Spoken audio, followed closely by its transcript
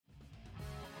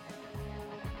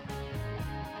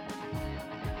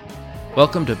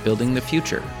Welcome to Building the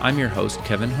Future. I'm your host,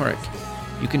 Kevin Horick.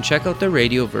 You can check out the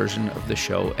radio version of the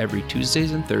show every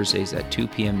Tuesdays and Thursdays at 2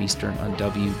 p.m. Eastern on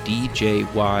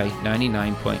WDJY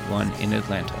 99.1 in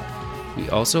Atlanta. We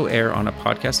also air on a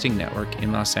podcasting network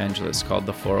in Los Angeles called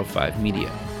the 405 Media.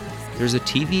 There's a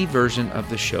TV version of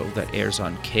the show that airs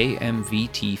on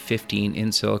KMVT 15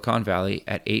 in Silicon Valley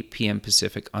at 8 p.m.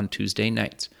 Pacific on Tuesday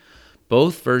nights.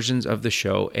 Both versions of the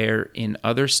show air in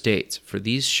other states. For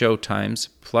these show times,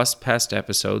 plus past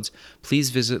episodes,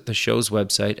 please visit the show's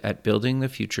website at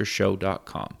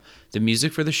buildingthefutureshow.com. The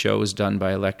music for the show is done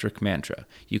by Electric Mantra.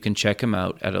 You can check him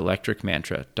out at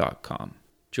electricmantra.com.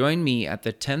 Join me at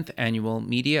the 10th Annual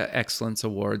Media Excellence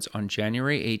Awards on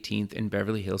January 18th in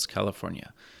Beverly Hills,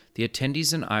 California. The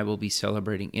attendees and I will be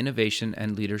celebrating innovation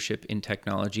and leadership in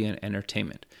technology and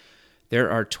entertainment. There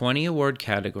are 20 award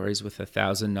categories with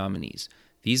 1,000 nominees.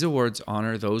 These awards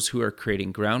honor those who are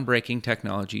creating groundbreaking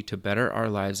technology to better our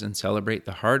lives and celebrate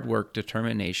the hard work,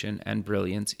 determination, and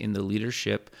brilliance in the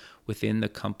leadership within the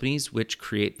companies which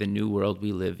create the new world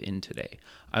we live in today.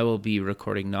 I will be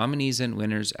recording nominees and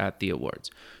winners at the awards.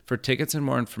 For tickets and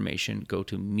more information, go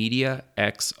to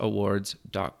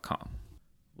MediaXAwards.com.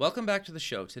 Welcome back to the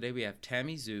show. Today we have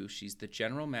Tammy Zhu. She's the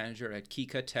General Manager at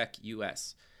Kika Tech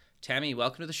US. Tammy,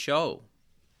 welcome to the show.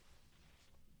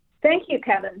 Thank you,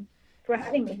 Kevin, for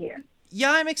having me here.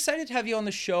 Yeah, I'm excited to have you on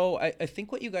the show. I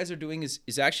think what you guys are doing is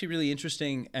actually really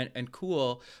interesting and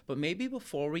cool. But maybe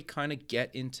before we kind of get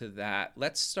into that,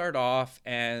 let's start off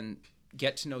and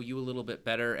get to know you a little bit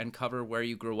better and cover where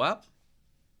you grew up.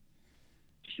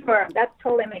 Sure, that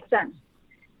totally makes sense.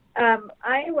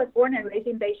 I was born and raised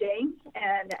in Beijing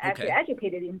and actually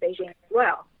educated in Beijing as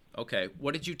well. Okay.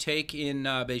 What did you take in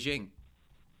Beijing?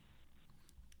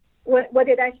 What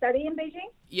did I study in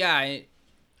Beijing? Yeah.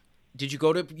 Did you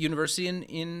go to university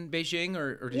in Beijing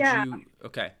or did you?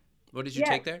 Okay. What did you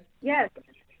take there? Yes.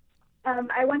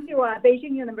 I went to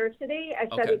Beijing University. I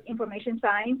studied information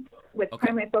science with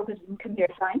primary focus in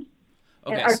computer science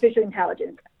and artificial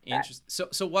intelligence. Interesting.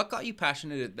 So what got you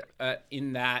passionate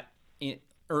in that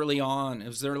early on?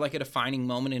 Was there like a defining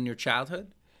moment in your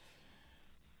childhood?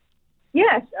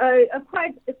 Yes,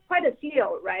 quite a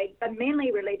few, right? But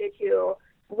mainly related to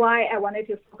why I wanted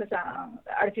to focus on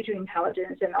artificial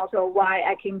intelligence and also why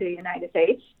I came to the United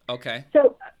States. Okay.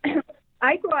 So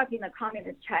I grew up in a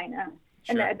communist China, Sure.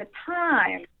 and at the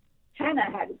time, China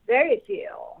had very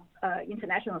few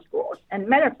international schools. And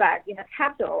matter of fact, in the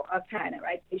capital of China,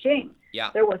 right, Beijing,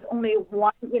 there was only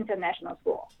one international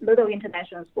school, little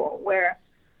international school, where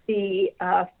the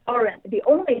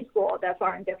only school that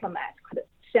foreign diplomats could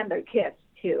send their kids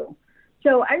to.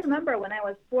 So I remember when I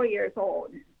was 4 years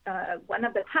old, one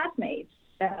of the classmates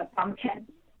from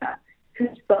Canada who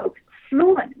spoke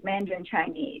fluent Mandarin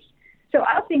Chinese. So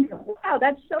I was thinking, wow,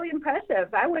 that's so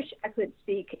impressive. I wish I could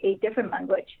speak a different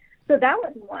language. So that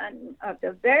was one of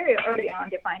the very early on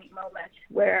defining moments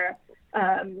where,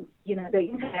 the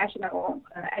international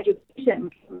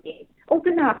education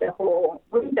opened up the whole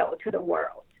window to the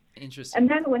world. Interesting. And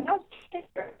then when I was a kid,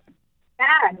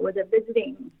 Dad was a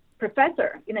visiting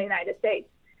professor in the United States.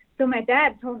 So my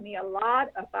dad told me a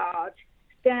lot about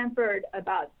Stanford,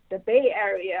 about the Bay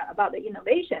Area, about the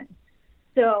innovation.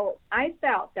 So I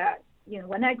felt that,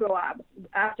 when I grow up,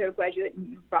 after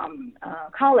graduating from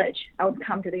college, I would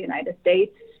come to the United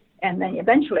States and then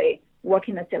eventually work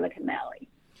in the Silicon Valley.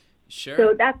 Sure.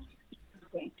 So that's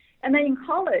interesting. And then in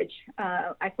college,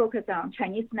 I focused on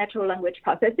Chinese natural language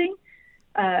processing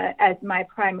as my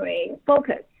primary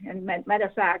focus. And matter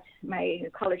of fact, my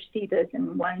college thesis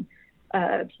and won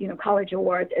college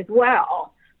awards as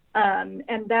well.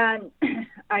 And then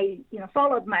I,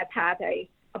 followed my path. I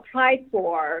applied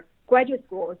for graduate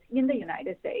schools in the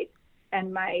United States,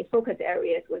 and my focus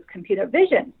areas was computer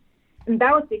vision. And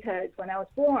that was because when I was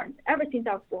born, ever since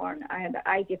I was born, I had an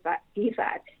eye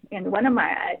defect, and one of my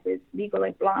eyes is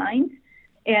legally blind.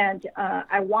 And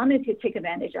I wanted to take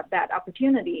advantage of that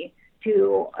opportunity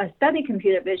to study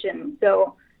computer vision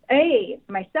so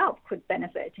myself could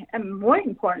benefit, and more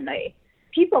importantly,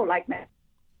 people like me,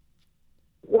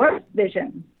 work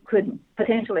vision could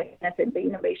potentially benefit the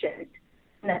innovations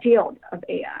in the field of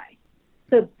AI.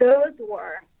 So those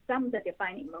were some of the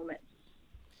defining moments.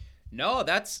 No,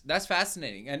 that's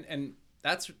fascinating, and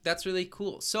that's really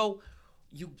cool. So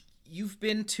you've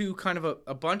been to kind of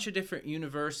a bunch of different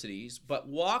universities, but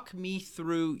walk me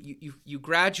through. You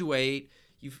graduate.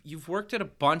 You've worked at a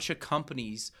bunch of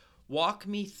companies. Walk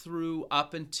me through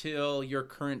up until your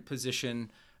current position.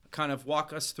 Kind of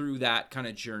walk us through that kind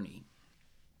of journey.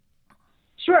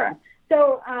 Sure.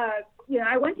 So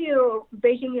I went to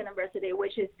Beijing University,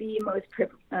 which is the most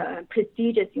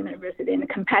prestigious university and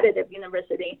competitive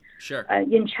university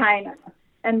in China.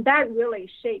 And that really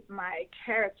shaped my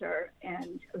character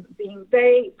and being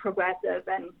very progressive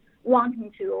and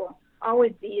wanting to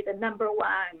always be the number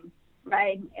one,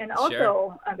 right? And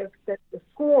also the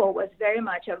school was very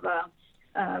much of a,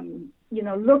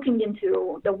 looking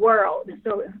into the world.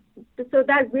 So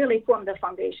that really formed the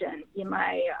foundation in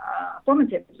my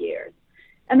formative years.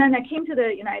 And then I came to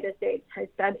the United States. I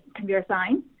studied computer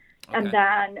science, and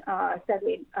then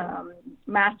studied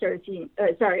master's.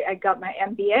 I got my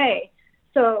MBA.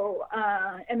 So,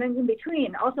 and then in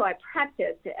between, also I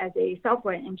practiced as a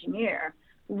software engineer,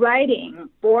 writing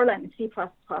Borland C++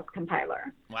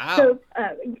 compiler. Wow. So,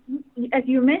 as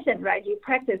you mentioned, right, you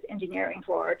practiced engineering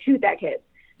for 2 decades.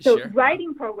 So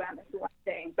writing programs is one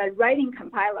thing, but writing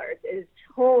compilers is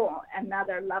whole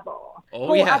another level.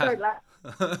 Other level.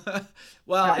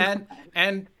 Well,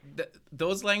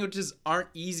 those languages aren't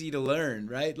easy to learn,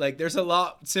 right? Like there's a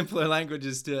lot simpler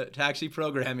languages to actually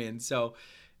program in. So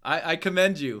I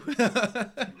commend you.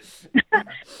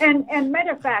 and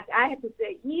matter of fact, I have to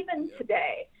say, even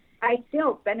today, I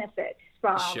still benefit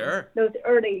from those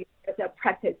early years of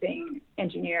practicing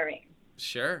engineering.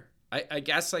 Sure. I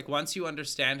guess like once you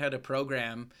understand how to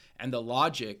program and the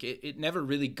logic, it never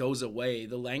really goes away.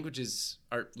 The languages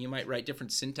you might write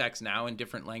different syntax now in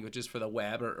different languages for the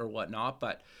web or whatnot,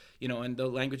 but and the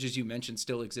languages you mentioned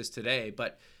still exist today,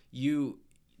 but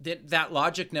that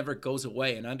logic never goes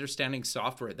away, and understanding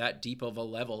software at that deep of a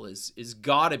level is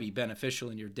gotta be beneficial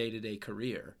in your day-to-day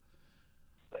career.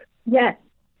 Yes,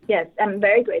 I'm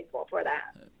very grateful for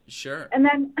that. Sure. And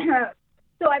then,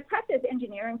 so I practiced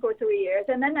engineering for 3 years,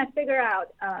 and then I figured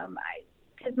out,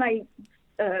 because my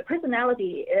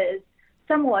personality is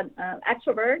somewhat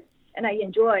extrovert, and I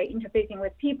enjoy interfacing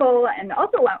with people, and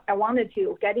also I wanted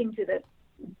to get into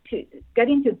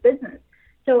business.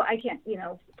 So I can,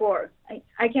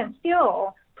 I can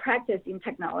still practice in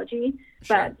technology,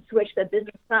 but switch the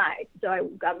business side. So I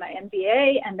got my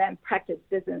MBA and then practiced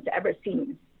business ever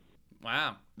since.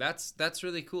 Wow, that's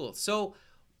really cool. So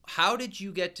how did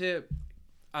you get to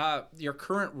your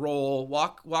current role?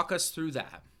 Walk us through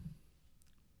that.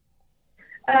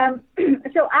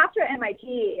 So after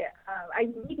MIT, I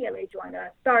immediately joined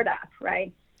a startup,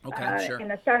 right? Okay, sure. In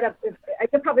the startup, I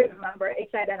could probably remember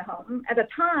Excite at Home. At the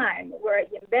time, we're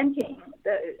inventing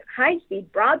the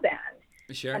high-speed broadband.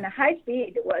 Sure. And the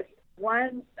high-speed was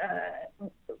one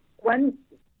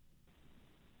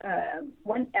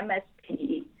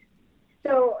MSP.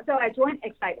 So I joined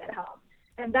Excite at Home,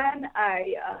 and then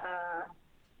I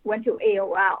went to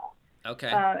AOL. Okay.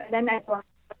 Then I joined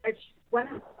one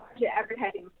of the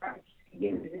advertising firms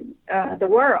in the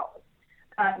world,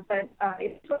 but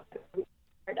it was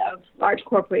of large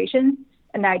corporations,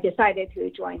 and I decided to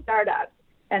join startups.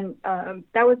 And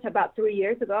that was about 3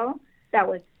 years ago. That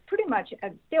was pretty much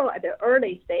still at the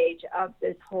early stage of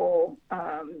this whole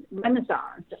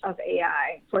renaissance of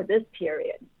AI for this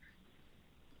period.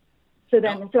 So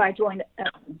I joined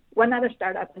one other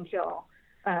startup until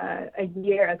a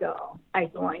year ago. I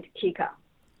joined Kika.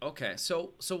 Okay,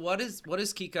 so what is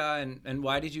Kika, and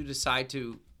why did you decide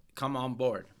to come on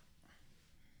board?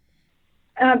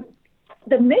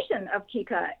 The mission of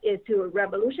Kika is to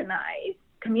revolutionize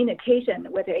communication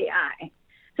with AI.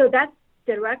 So that's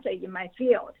directly in my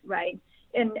field, right?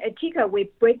 And at Kika,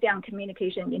 we break down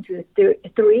communication into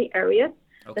three areas.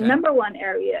 Okay. The number one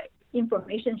area,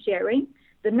 information sharing.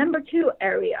 The number two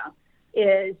area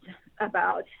is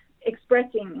about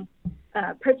expressing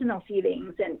personal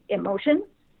feelings and emotions.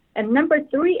 And number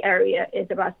three area is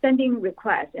about sending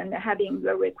requests and having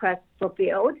your request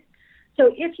fulfilled.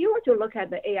 So if you were to look at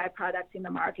the AI products in the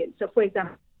market, so for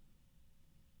example,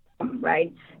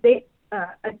 right, they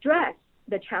address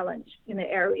the challenge in the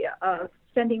area of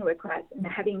sending requests and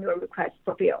having your request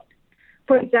fulfilled.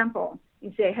 For example,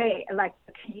 you say, hey, Alexa,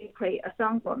 can you play a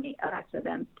song for me? Alexa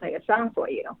then play a song for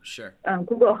you. Sure.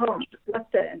 Google Home,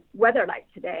 what's the weather like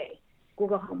today?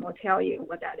 Google Home will tell you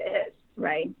what that is,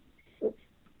 right?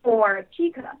 For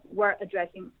Kika, we're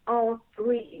addressing all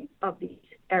three of these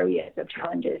areas of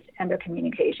challenges and their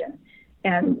communication.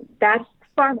 And that's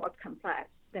far more complex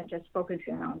than just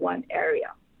focusing on one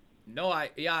area. No, I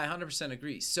 100%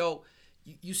 agree. So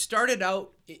you started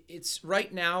out, it's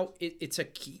right now, it's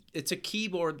a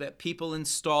keyboard that people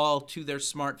install to their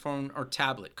smartphone or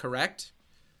tablet, correct?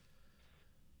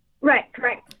 Right,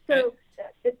 correct. So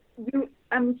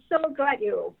I'm so glad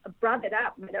you brought it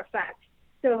up, matter of fact.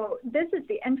 So this is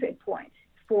the entry point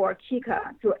for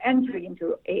Kika to enter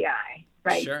into AI,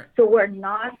 right? Sure. So we're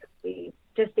not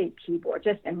just a keyboard,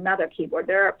 just another keyboard.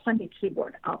 There are plenty of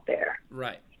keyboards out there.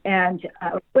 Right. And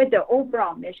with the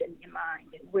overall mission in mind,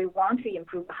 we want to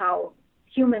improve how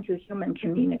human to human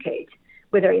communicate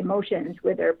with their emotions,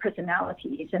 with their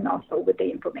personalities, and also with the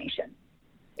information.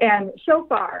 And so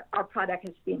far, our product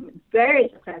has been very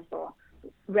successful,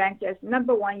 ranked as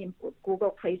number one in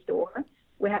Google Play Store.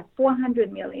 We have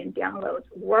 400 million downloads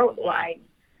worldwide,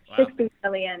 wow. 60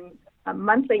 million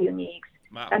monthly uniques.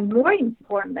 Wow. And more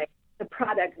importantly, the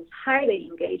product is highly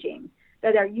engaging,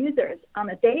 that our users on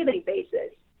a daily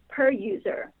basis, per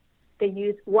user, they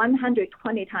use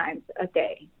 120 times a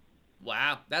day.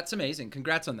 Wow, that's amazing.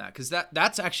 Congrats on that, because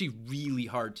that's actually really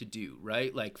hard to do,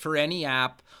 right? Like for any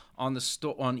app on the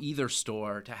store, on either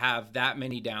store, to have that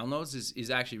many downloads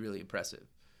is actually really impressive.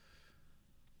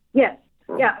 Yes.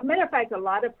 Yeah. Matter of fact, a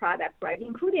lot of products, right,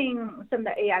 including some of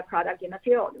the AI products in the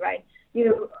field, right?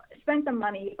 You spend some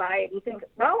money, you think,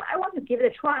 well, I want to give it a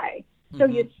try. So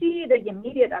you see the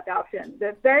immediate adoption,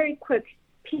 the very quick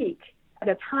peak at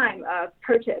the time of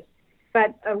purchase.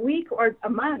 But a week or a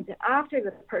month after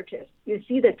the purchase, you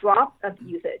see the drop of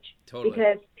usage. Totally.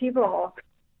 Because people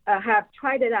have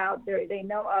tried it out. They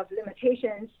know of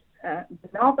limitations. The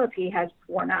novelty has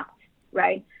worn out,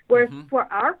 right? Whereas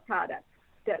for our product,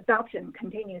 the adoption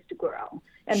continues to grow.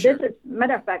 And sure. This is,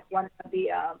 matter of fact, one of the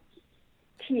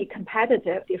key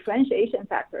competitive differentiation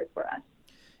factors for us.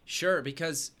 Sure,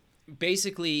 because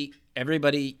basically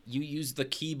everybody, you use the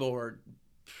keyboard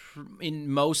in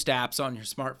most apps on your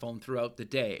smartphone throughout the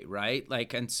day, right?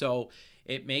 Like, and so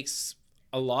it makes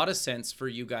a lot of sense for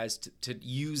you guys to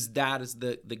use that as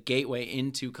the gateway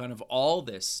into kind of all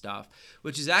this stuff,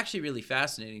 which is actually really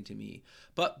fascinating to me.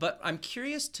 But I'm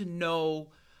curious to know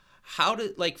how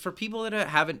to, like, for people that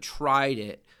haven't tried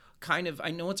it, kind of,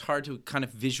 I know it's hard to kind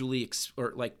of visually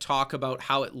or like talk about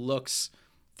how it looks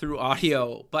through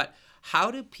audio, but how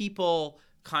do people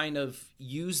kind of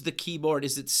use the keyboard?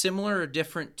 Is it similar or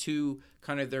different to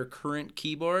kind of their current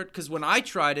keyboard? Because when I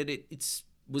tried it, it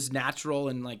was natural,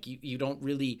 and like you don't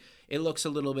really, it looks a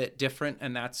little bit different,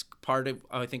 and that's part of,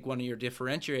 I think, one of your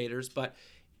differentiators. But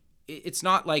it's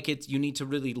not like you need to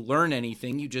really learn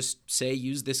anything. You just say,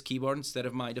 use this keyboard instead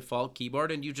of my default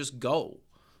keyboard, and you just go.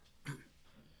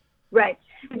 Right,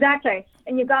 exactly.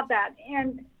 And you got that.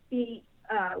 And the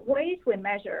ways we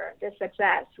measure the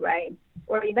success, right,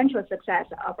 or eventual success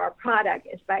of our product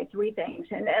is by three things.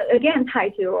 And again,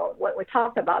 tied to what we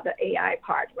talked about, the AI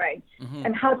part, right?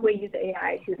 And how do we use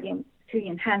AI to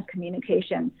enhance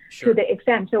communication to the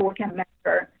extent so we can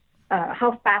measure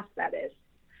how fast that is.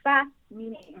 Fast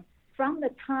meaning from the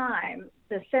time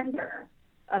the sender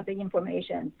of the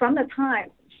information, from the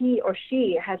time he or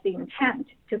she has the intent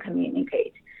to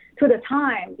communicate, to the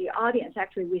time the audience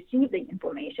actually receives the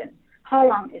information. How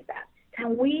long is that?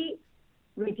 Can we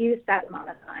reduce that amount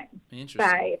of time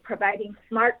by providing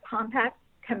smart context?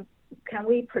 Can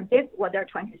we predict what they're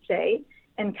trying to say?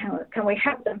 And can we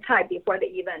help them type before they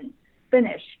even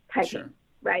finish typing, sure.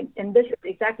 Right? And this is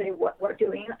exactly what we're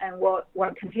doing, and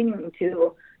we're continuing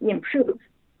to improve.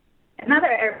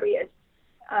 Another area is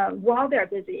while they're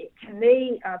busy, can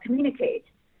they communicate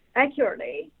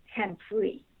accurately,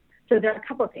 hands-free? So there are a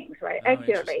couple of things, right?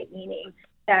 Accurately meaning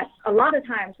that a lot of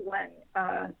times when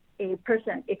a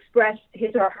person expresses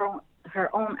his or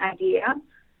her own idea,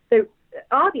 the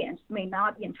audience may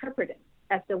not interpret it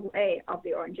as the way of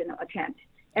the original intent.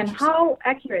 And how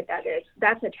accurate that is,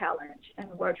 that's a challenge, and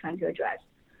we're trying to address.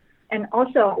 And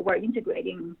also, we're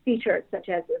integrating features such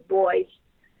as voice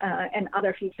and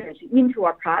other features into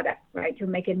our product, right, to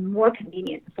make it more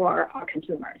convenient for our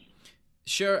consumers.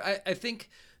 Sure. I think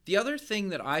the other thing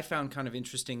that I found kind of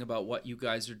interesting about what you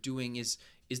guys are doing is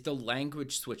the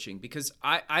language switching, because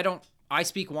I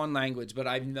speak one language, but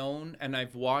I've known and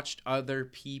I've watched other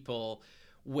people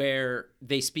where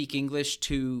they speak English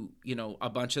to, a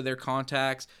bunch of their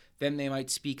contacts, then they might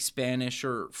speak Spanish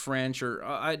or French or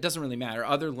it doesn't really matter,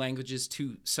 other languages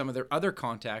to some of their other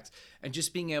contacts, and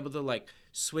just being able to like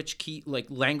switch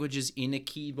languages in a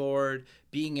keyboard,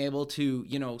 being able to,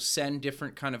 send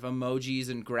different kind of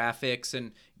emojis and graphics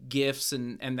and GIFs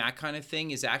and that kind of thing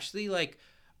is actually like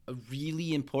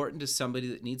really important to somebody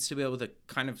that needs to be able to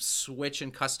kind of switch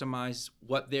and customize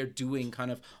what they're doing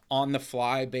kind of on the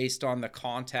fly based on the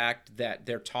contact that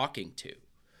they're talking to.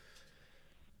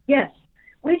 Yes,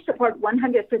 we support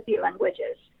 150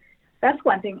 languages. That's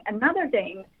one thing. Another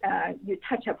thing you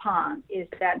touch upon is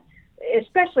that,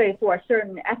 especially for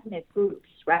certain ethnic groups,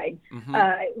 right?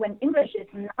 When English is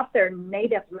not their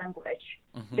native language,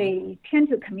 they tend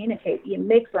to communicate in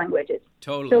mixed languages.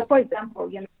 Totally. So, for example,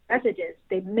 messages,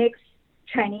 they mix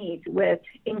Chinese with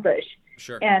English.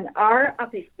 Sure. And our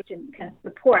application can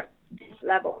support this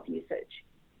level of usage.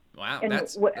 Wow, And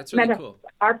that's really cool.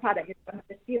 Our product is one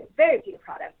of the very few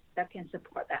products that can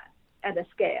support that at a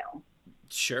scale.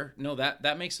 Sure. No,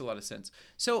 that makes a lot of sense.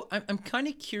 So I'm kind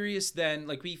of curious then,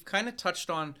 like we've kind of touched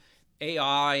on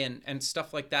AI and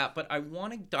stuff like that, but I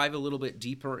want to dive a little bit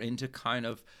deeper into kind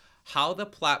of how the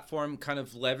platform kind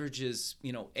of leverages,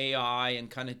 AI and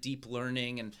kind of deep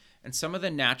learning and some of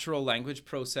the natural language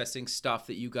processing stuff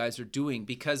that you guys are doing,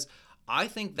 because I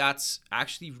think that's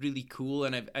actually really cool,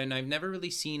 and I've never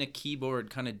really seen a keyboard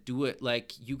kind of do it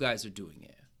like you guys are doing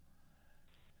it.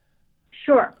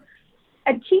 Sure.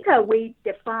 At Kika, we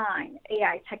define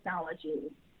AI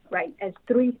technology, right, as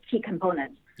three key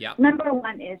components. Yeah. Number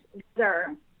one is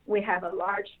we have a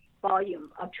large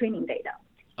volume of training data.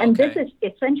 And this is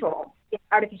essential in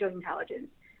artificial intelligence,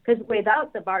 because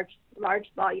without the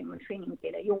large volume of training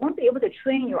data, you won't be able to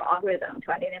train your algorithm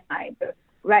to identify the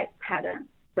right pattern,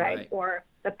 right? Or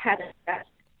the pattern that's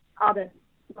out of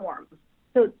norm.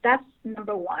 So that's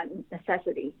number one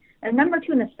necessity. And number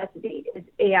two necessity is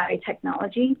AI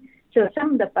technology. So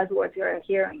some of the buzzwords you're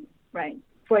hearing, right?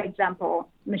 For example,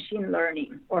 machine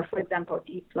learning, or for example,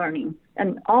 deep learning,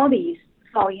 and all these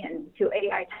fall into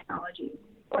AI technology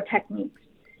or techniques.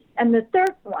 And the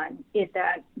third one is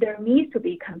that there needs to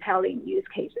be compelling use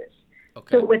cases.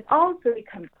 Okay. So with all three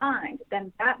combined,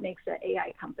 then that makes an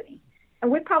AI company. And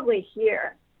we probably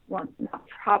hear, well, not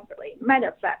probably, matter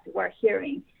of fact, we're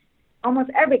hearing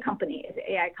almost every company is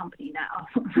an AI company now,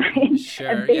 right? Sure,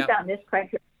 and based on this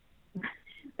criteria,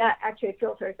 that actually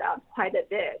filters out quite a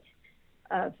bit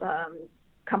of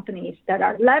companies that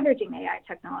are leveraging AI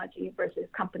technology versus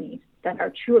companies that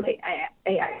are truly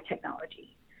AI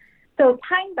technology. So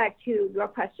tying back to your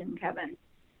question, Kevin,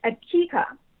 at Kika,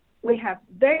 we have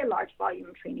very large volume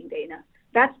of training data.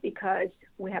 That's because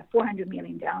we have 400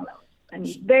 million downloads and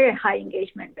very high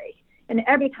engagement rate. And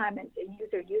every time a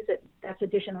user uses it, that's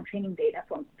additional training data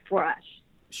for us.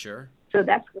 Sure. So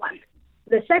that's one.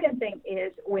 The second thing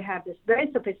is we have this very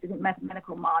sophisticated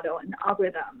mathematical model and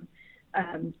algorithm,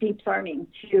 deep learning,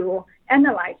 to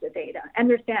analyze the data,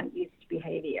 understand usage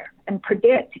behavior, and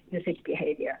predict usage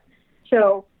behavior.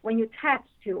 So when you text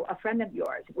to a friend of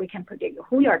yours, we can predict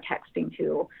who you're texting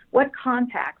to, what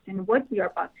context, and what you're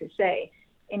about to say.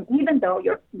 And even though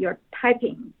your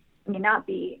typing may not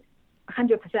be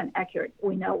 100% accurate,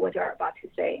 we know what you're about to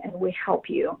say, and we help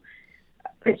you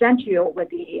present you with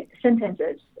the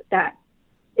sentences that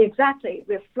exactly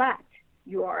reflect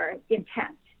your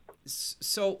intent.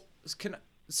 So,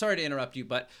 sorry to interrupt you,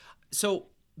 but so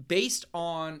based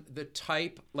on the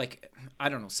type, like, I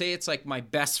don't know, say it's like my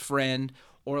best friend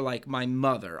or like my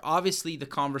mother, obviously the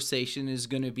conversation is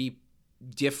going to be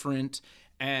different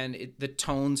and the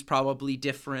tone's probably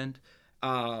different.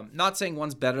 Not saying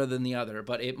one's better than the other,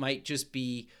 but it might just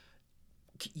be,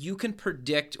 you can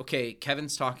predict, okay,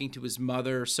 Kevin's talking to his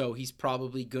mother, so he's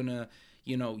probably gonna,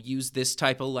 use this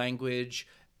type of language,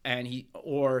 and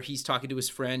he's talking to his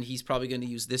friend, he's probably going to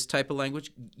use this type of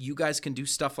language. You guys can do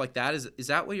stuff like that. Is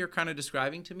that what you're kind of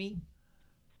describing to me?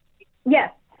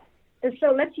 Yes.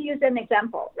 So let's use an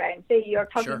example, right? Say you're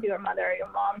talking to your mother or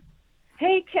your mom.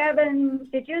 Hey, Kevin,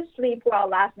 did you sleep well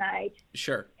last night?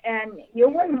 Sure. And you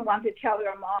wouldn't want to tell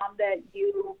your mom that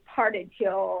you partied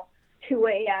till 2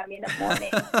 a.m. in the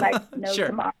morning, like no Sure.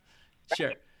 tomorrow. Right?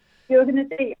 Sure. You're going to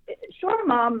say, sure,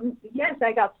 Mom, yes,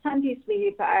 I got plenty of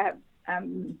sleep.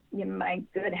 I'm in my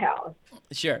good health.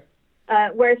 Sure.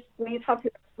 Whereas when you talk to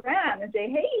a friend and say,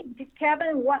 hey,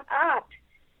 Kevin, what up?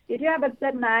 Did you have a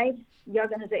good night? You're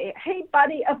going to say, hey,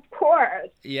 buddy, of course.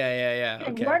 Yeah. Okay.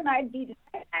 And your night be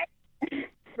night,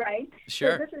 right?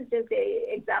 Sure. So this is just an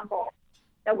example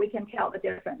that we can tell the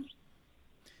difference.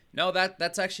 No,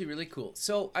 that's actually really cool.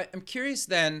 So I'm curious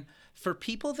then, for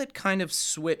people that kind of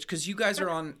switch, because you guys are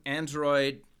on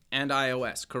Android and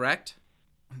iOS, correct?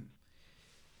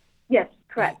 Yes,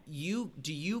 correct.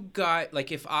 Do you guys,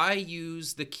 like, if I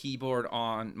use the keyboard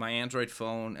on my Android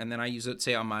phone and then I use it,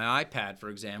 say, on my iPad, for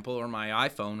example, or my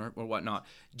iPhone or whatnot,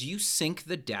 do you sync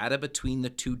the data between the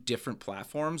two different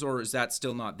platforms, or is that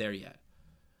still not there yet?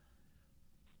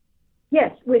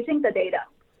 Yes, we sync the data.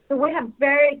 So we have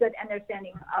very good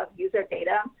understanding of user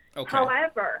data. Okay.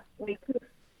 However, we keep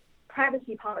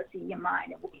privacy policy in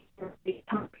mind. We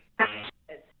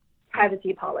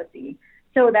privacy policy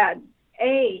so that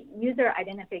user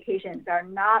identifications are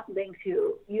not linked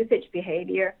to usage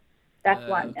behavior. That's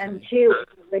one. Okay. And two,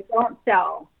 we don't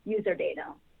sell user data.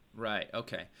 Right.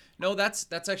 Okay. No, that's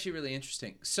actually really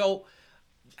interesting. So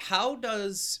how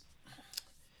do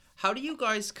you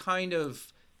guys kind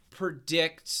of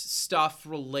predict stuff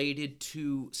related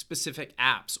to specific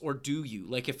apps, or do you?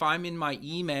 Like if I'm in my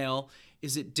email,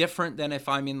 is it different than if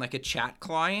I'm in like a chat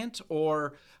client,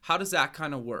 or how does that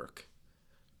kind of work?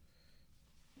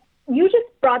 You just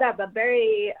brought up a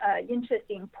very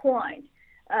interesting point.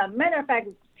 Matter of fact,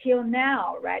 till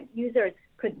now, right, users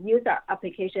could use our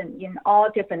application in all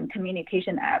different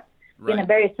communication apps in a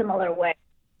very similar way,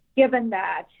 given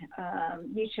that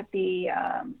each of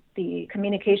the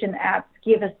communication apps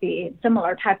give us the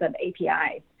similar type of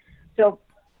APIs. So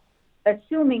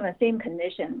assuming the same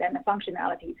condition, then the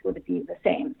functionalities would be the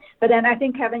same. But then I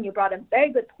think, Kevin, you brought a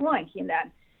very good point in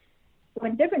that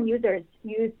when different users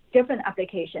use different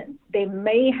applications, they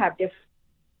may have different,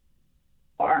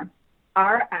 or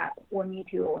our app will need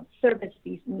to service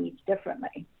these needs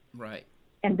differently. Right.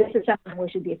 And this is something we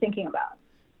should be thinking about.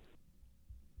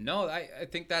 No, I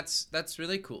think that's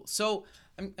really cool. So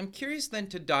I'm curious then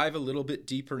to dive a little bit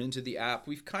deeper into the app.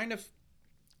 We've kind of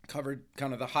covered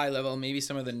kind of the high level, maybe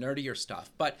some of the nerdier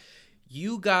stuff, but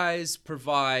you guys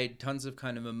provide tons of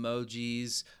kind of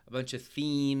emojis, a bunch of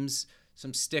themes,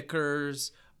 some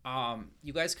stickers.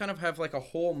 You guys kind of have like a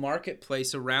whole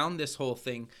marketplace around this whole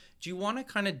thing. Do you want to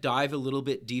kind of dive a little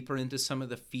bit deeper into some of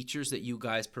the features that you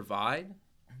guys provide?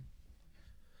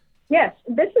 Yes,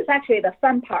 this is actually the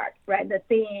fun part, right? The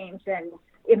themes and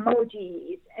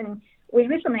emojis. And we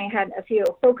recently had a few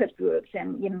focus groups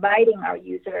and inviting our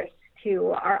users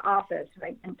to our office,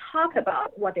 right, and talk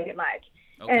about what they like.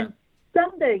 Okay. And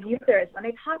some of the users, when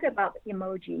they talk about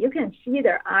emoji, you can see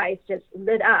their eyes just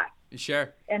lit up.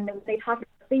 Sure. And they talk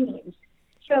about themes.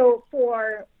 So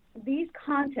for these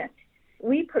content,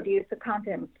 we produce the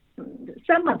content,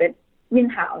 some of it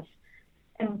in-house.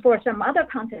 And for some other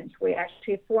content, we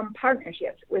actually form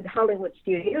partnerships with Hollywood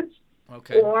studios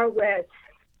or with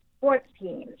sports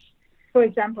teams. For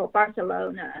example,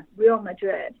 Barcelona, Real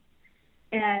Madrid.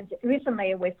 And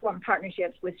recently we formed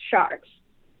partnerships with Sharks.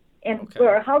 And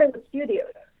for Hollywood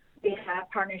studios, we have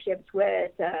partnerships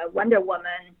with Wonder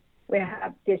Woman. We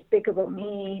have Despicable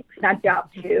Me, Not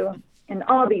Job 2, and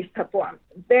all these perform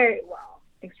very well,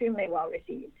 extremely well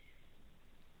received.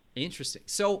 Interesting.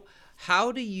 So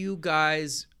how do you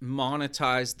guys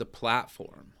monetize the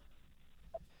platform?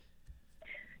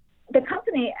 The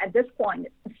company at this point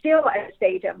is still at a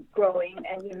stage of growing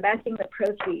and investing the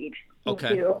proceeds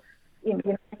into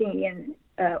investing in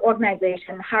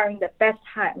organization, hiring the best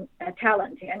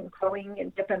talent and growing in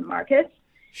different markets.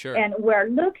 Sure. And we're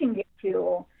looking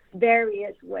into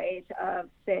various ways of,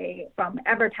 say, from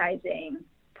advertising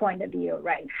point of view,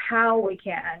 right, how we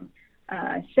can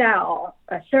sell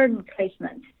a certain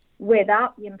placement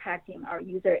without impacting our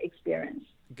user experience.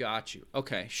 Got you.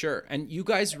 Okay, sure. And you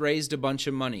guys raised a bunch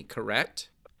of money, correct?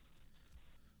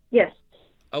 Yes.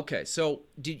 Okay, so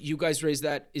did you guys raise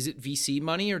that? Is it VC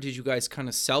money, or did you guys kind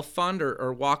of self-fund,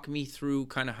 or walk me through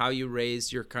kind of how you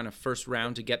raised your kind of first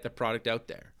round to get the product out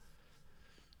there?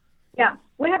 Yeah,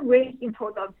 we have raised in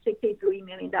total of $63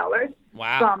 million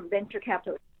from venture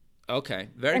capital. Okay,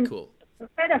 very cool. As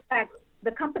a matter of fact,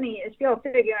 the company is still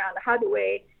figuring out how do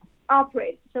we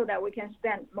operate so that we can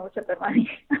spend most of the money.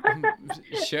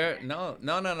 Sure. No.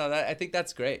 I think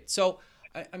that's great. So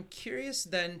I'm curious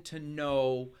then to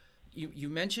know, you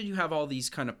mentioned you have all these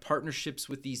kind of partnerships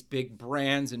with these big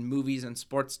brands and movies and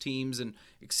sports teams and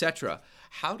etc.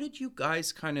 How did you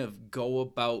guys kind of go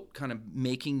about kind of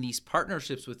making these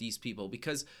partnerships with these people?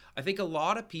 Because I think a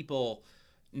lot of people,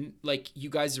 like you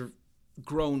guys are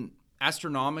grown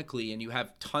astronomically and you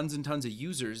have tons and tons of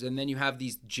users, and then you have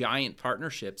these giant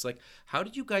partnerships. Like, how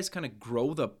did you guys kind of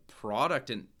grow the product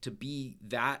and to be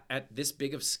that at this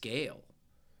big of scale?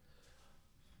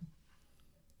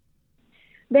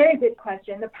 Very good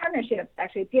question. The partnerships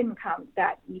actually didn't come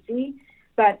that easy,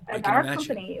 but at our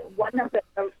company, one of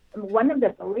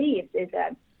the beliefs is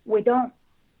that we don't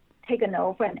take a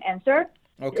no for an answer.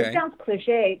 Okay. It sounds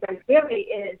cliche, but it really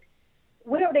is.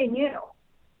 We already knew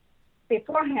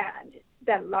beforehand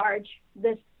that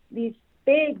these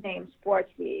big name sports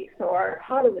leagues or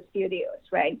Hollywood studios,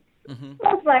 right? Mm-hmm.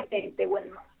 Most likely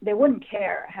they wouldn't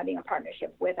care having a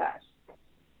partnership with us.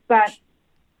 But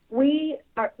we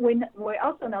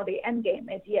also know the end game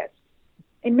is yes.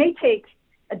 It may take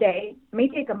a day, may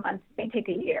take a month, may take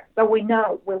a year, but we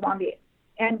know we want the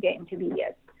end game to be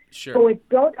yes. Sure. So we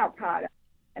build our product,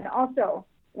 and also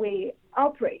we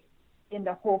operate in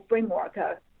the whole framework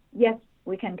of yes,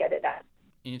 we can get it done.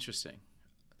 Interesting.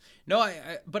 No,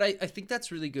 but I think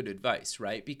that's really good advice,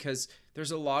 right? Because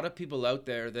there's a lot of people out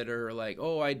there that are like,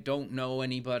 oh, I don't know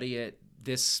anybody at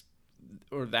this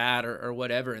or that or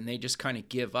whatever, and they just kind of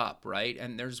give up, right?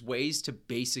 And there's ways to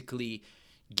basically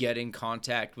get in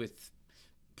contact with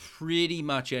pretty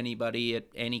much anybody at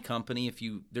any company.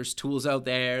 There's tools out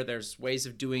there, there's ways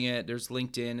of doing it, there's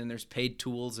LinkedIn and there's paid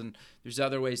tools and there's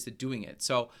other ways to doing it.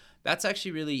 So that's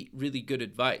actually really, really good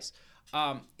advice.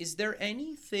 Is there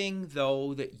anything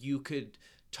though that you could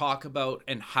talk about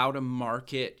and how to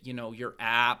market, your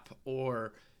app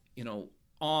or,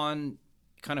 on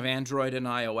kind of Android and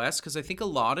iOS? Because I think a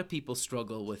lot of people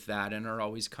struggle with that and are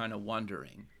always kind of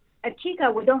wondering. At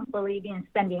Chica, we don't believe in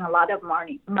spending a lot of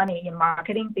money in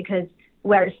marketing because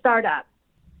we're a startup.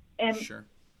 And Sure.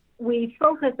 we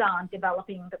focus on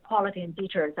developing the quality and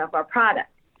features of our product.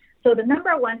 So the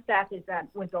number one step is that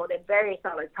we build a very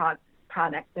solid product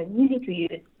that's easy to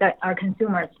use that our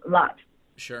consumers love.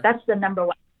 Sure. That's the number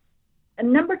one.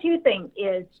 And number two thing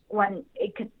is when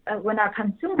our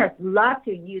consumers love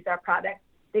to use our product,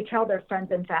 they tell their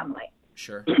friends and family.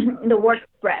 Sure. The word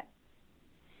spread.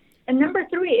 And number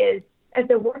three is, as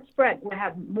the word spread, we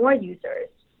have more users.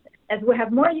 As we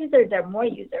have more users, there are more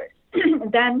users.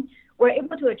 Then we're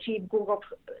able to achieve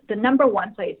the number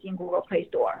one place in Google Play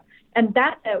Store. And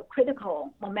that's a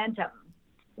critical momentum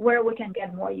where we can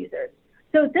get more users.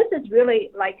 So this is really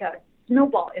like a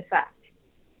snowball effect.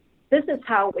 This is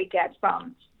how we get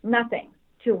from nothing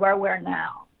to where we're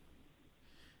now.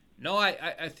 No,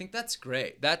 I think that's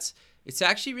great. It's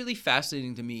actually really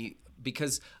fascinating to me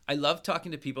because I love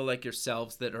talking to people like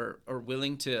yourselves that are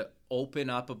willing to open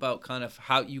up about kind of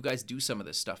how you guys do some of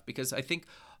this stuff, because I think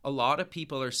a lot of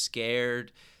people are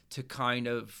scared to kind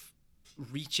of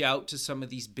reach out to some of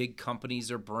these big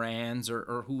companies or brands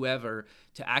or whoever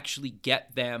to actually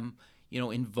get them,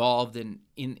 involved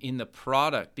in the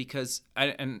product, because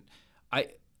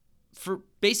for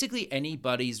basically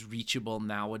anybody's reachable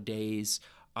nowadays.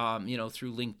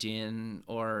 Through LinkedIn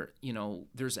or,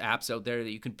 there's apps out there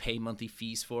that you can pay monthly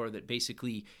fees for that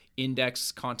basically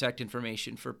index contact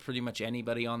information for pretty much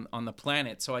anybody on the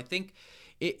planet. So I think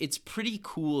it's pretty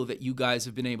cool that you guys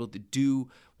have been able to do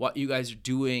what you guys are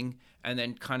doing and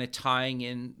then kind of tying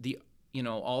in the,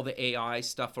 all the AI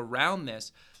stuff around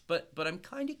this. But I'm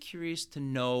kind of curious to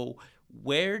know,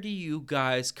 where do you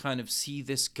guys kind of see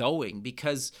this going?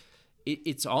 Because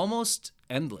it's almost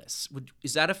endless.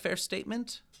 Is that a fair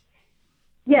statement?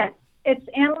 Yes, it's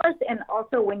endless, and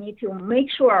also we need to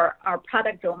make sure our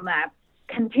product roadmap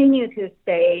continue to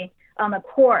stay on a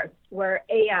course where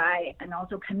AI and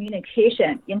also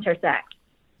communication intersect,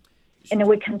 and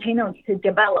we continue to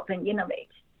develop and innovate.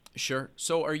 Sure.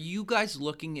 So are you guys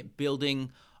looking at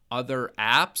building other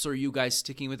apps, or are you guys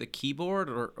sticking with a keyboard,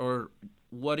 or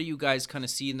what do you guys kind of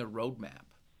see in the roadmap?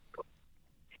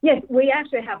 Yes, we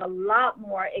actually have a lot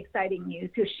more exciting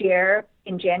news to share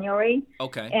in January.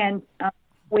 Okay. And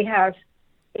we have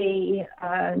a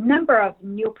number of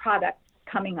new products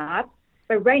coming up,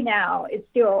 but right now it's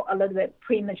still a little bit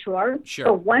premature. Sure.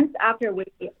 So once after we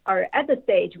are at the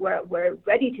stage where we're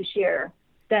ready to share,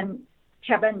 then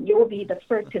Kevin, you will be the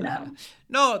first to know.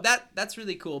 No, that's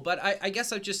really cool. But I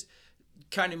guess I'm just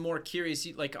kind of more curious,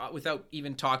 like without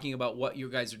even talking about what you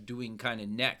guys are doing kind of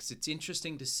next. It's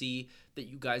interesting to see that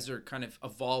you guys are kind of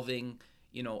evolving,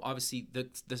 obviously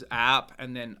this app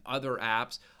and then other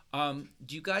apps.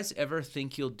 Do you guys ever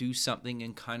think you'll do something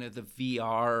in kind of the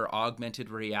VR augmented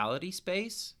reality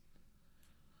space?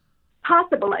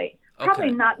 Possibly. Okay.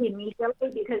 Probably not immediately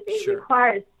because it Sure.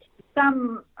 requires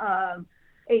some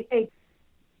a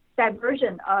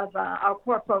diversion of our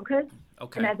core focus.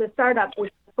 Okay. And as a startup, we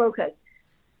focus.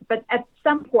 But at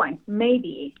some point,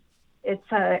 maybe it's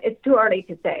too early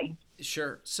to say.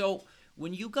 Sure. So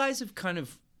when you guys have kind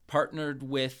of partnered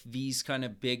with these kind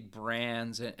of big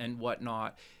brands and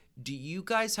whatnot, do you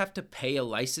guys have to pay a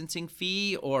licensing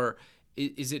fee, or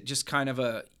is it just kind of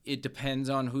it depends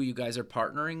on who you guys are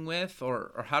partnering with,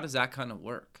 or how does that kind of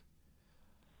work?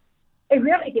 It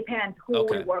really depends who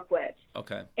Okay. we work with.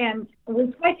 Okay. And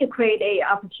we try to create a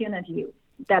opportunity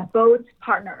that both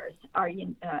partners are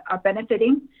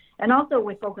benefiting, and also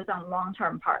we focus on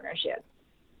long-term partnerships.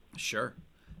 Sure.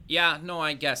 Yeah, no,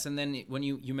 I guess. And then when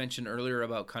you mentioned earlier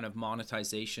about kind of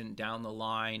monetization down the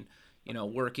line,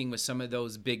 working with some of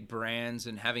those big brands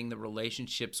and having the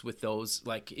relationships with those,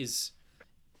 like, is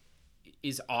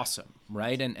awesome,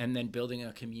 right? And then building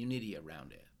a community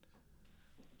around it.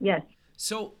 Yes.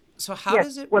 So how Yes,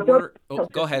 does it we're work? building- Oh,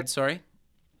 go ahead. Sorry.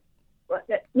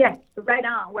 Yes, right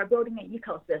on. We're building an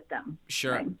ecosystem.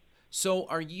 Sure. Right? So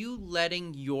are you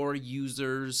letting your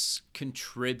users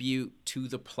contribute to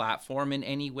the platform in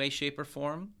any way, shape, or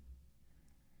form?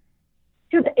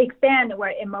 To the extent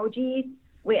where emojis,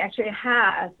 we actually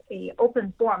have an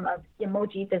open form of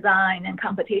emoji design and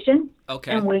competition,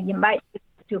 Okay. and we invite you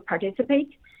to participate.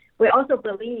 We also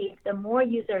believe the more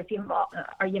users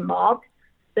are involved,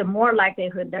 the more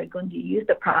likelihood they're going to use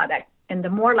the product, and the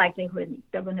more likelihood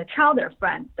they're going to tell their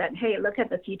friends that, hey, look at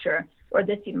the feature or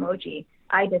this emoji,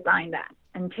 I designed that,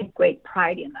 and take great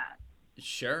pride in that.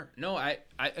 Sure. No, I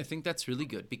think that's really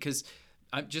good, because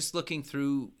I'm just looking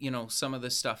through, some of the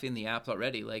stuff in the app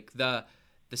already. Like the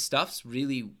stuff's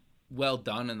really well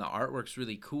done and the artwork's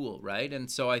really cool, right?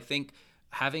 And so I think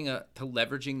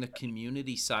leveraging the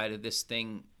community side of this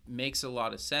thing makes a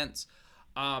lot of sense.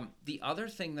 The other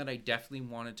thing that I definitely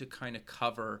wanted to kind of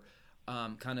cover,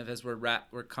 kind of as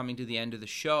we're coming to the end of the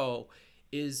show,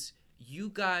 is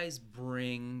you guys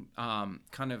bring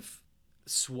kind of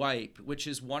Swipe, which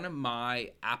is one of my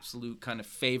absolute kind of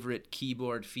favorite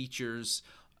keyboard features,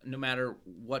 no matter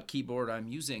what keyboard I'm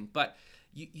using. But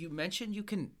you mentioned you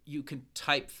can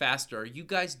type faster. Are you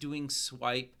guys doing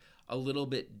Swipe a little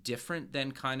bit different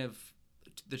than kind of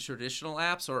the traditional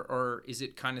apps, or is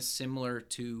it kind of similar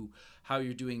to how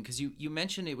you're doing? Because you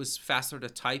mentioned it was faster to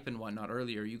type and whatnot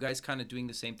earlier. Are you guys kind of doing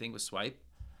the same thing with Swipe?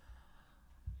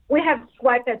 We have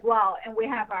Swipe as well, and we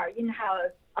have our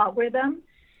in-house algorithm,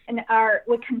 and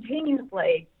we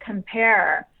continuously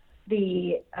compare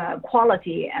the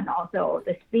quality and also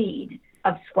the speed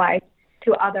of Swipe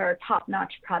to other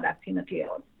top-notch products in the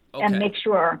field, and make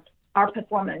sure our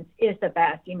performance is the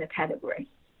best in the category.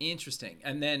 Interesting.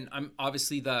 And then I'm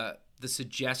obviously the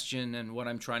suggestion and what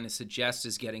I'm trying to suggest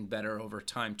is getting better over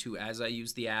time too, as I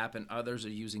use the app and others are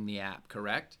using the app,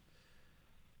 correct?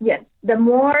 Yes. The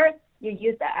more you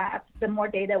use the app, the more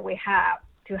data we have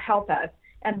to help us,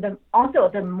 and also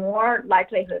the more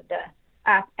likelihood the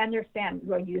app understands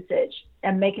your usage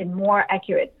and make it more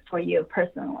accurate for you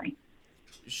personally.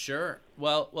 Sure.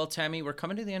 Well, Tammy, we're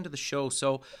coming to the end of the show,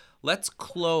 so let's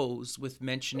close with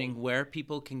mentioning where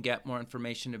people can get more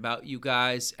information about you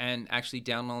guys and actually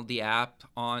download the app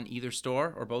on either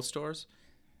store or both stores.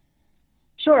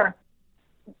 Sure.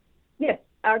 Yes,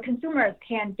 our consumers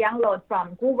can download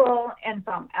from Google and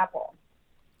from Apple.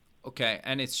 Okay,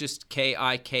 and it's just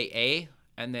KIKA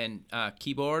and then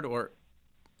keyboard, or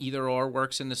either or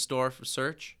works in the store for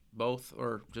search, both,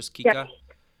 or just Kika? Yes.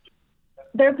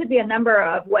 There could be a number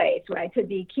of ways, right? It could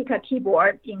be Kika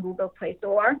keyboard in Google Play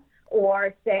Store,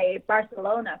 or say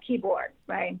Barcelona keyboard,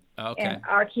 right? Okay. And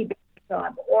our keyboard,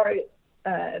 or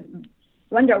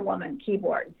Wonder Woman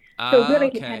keyboard. So really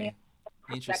depending on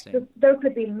Interesting. So there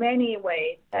could be many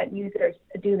ways that users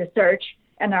do the search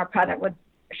and our product would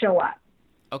show up.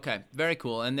 Okay, very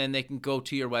cool. And then they can go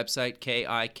to your website,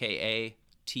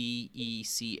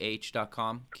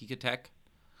 KIKATECH.com, Kikatech.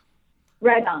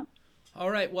 Right on.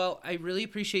 All right. Well, I really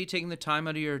appreciate you taking the time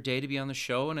out of your day to be on the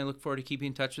show, and I look forward to keeping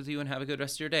in touch with you, and have a good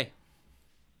rest of your day.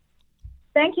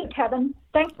 Thank you, Kevin.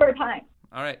 Thanks for your time.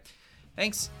 All right.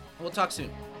 Thanks. We'll talk soon.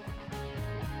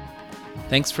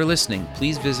 Thanks for listening.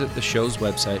 Please visit the show's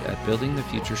website at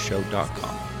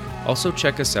buildingthefutureshow.com. Also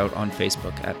check us out on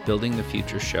Facebook at Building the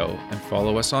Future Show, and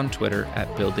follow us on Twitter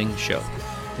at Building Show.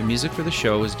 The music for the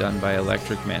show is done by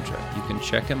Electric Mantra. You can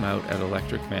check him out at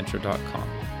electricmantra.com,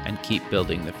 and keep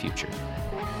building the future.